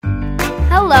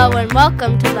Hello and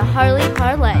welcome to the Harley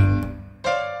Parlay.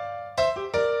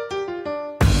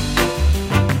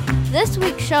 This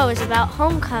week's show is about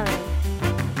homecoming.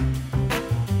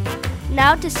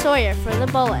 Now to Sawyer for the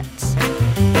bullets.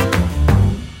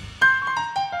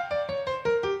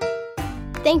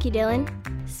 Thank you, Dylan.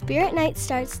 Spirit Night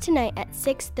starts tonight at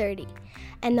 6:30,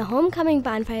 and the homecoming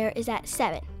bonfire is at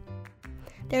 7.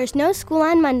 There is no school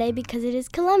on Monday because it is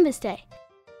Columbus Day.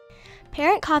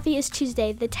 Parent Coffee is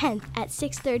Tuesday the 10th at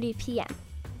 6:30 p.m.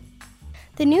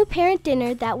 The new parent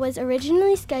dinner that was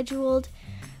originally scheduled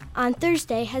on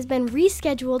Thursday has been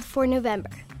rescheduled for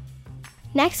November.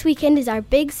 Next weekend is our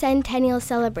big centennial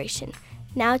celebration.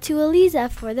 Now to Eliza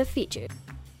for the feature.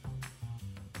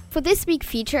 For this week's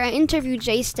feature, I interviewed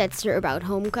Jay Stetzer about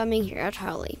homecoming here at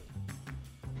Harley.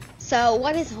 So,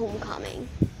 what is homecoming?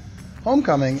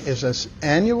 Homecoming is an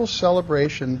annual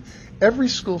celebration. Every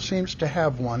school seems to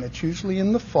have one. It's usually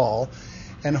in the fall,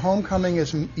 and homecoming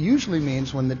usually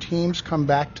means when the teams come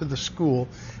back to the school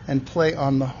and play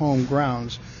on the home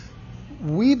grounds.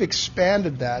 We've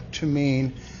expanded that to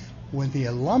mean when the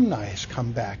alumni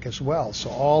come back as well. So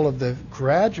all of the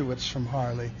graduates from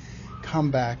Harley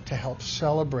come back to help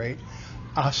celebrate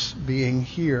us being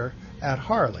here at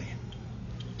Harley.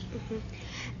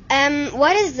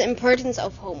 What is the importance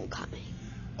of homecoming?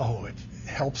 Oh, it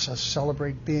helps us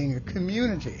celebrate being a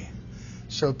community.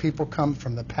 So people come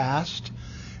from the past,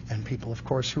 and people, of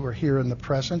course, who are here in the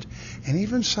present, and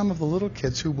even some of the little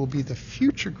kids who will be the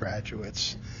future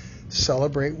graduates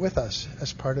celebrate with us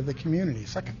as part of the community.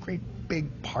 It's like a great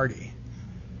big party.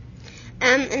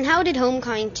 And how did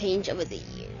homecoming change over the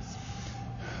years?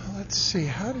 Let's see,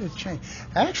 how did it change?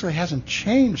 It actually hasn't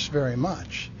changed very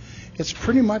much. It's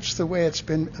pretty much the way it's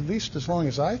been, at least as long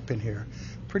as I've been here,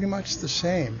 pretty much the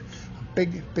same. A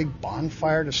big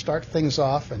bonfire to start things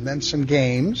off, and then some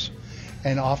games,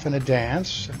 and often a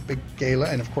dance, a big gala,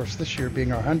 and of course this year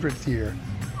being our 100th year,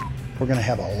 we're going to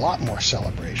have a lot more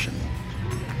celebration.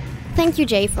 Thank you,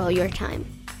 Jay, for all your time.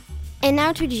 And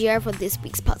now to Gia for this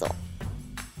week's puzzle.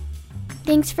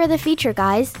 Thanks for the feature,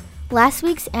 guys. Last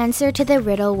week's answer to the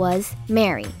riddle was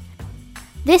Mary.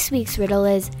 This week's riddle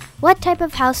is, what type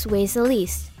of house weighs the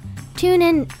least? Tune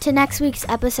in to next week's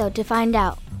episode to find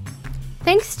out.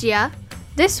 Thanks, Gia.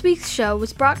 This week's show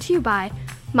was brought to you by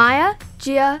Maya,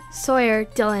 Gia, Sawyer,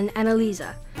 Dylan, and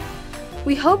Eliza.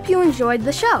 We hope you enjoyed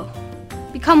the show.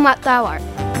 Become what thou art.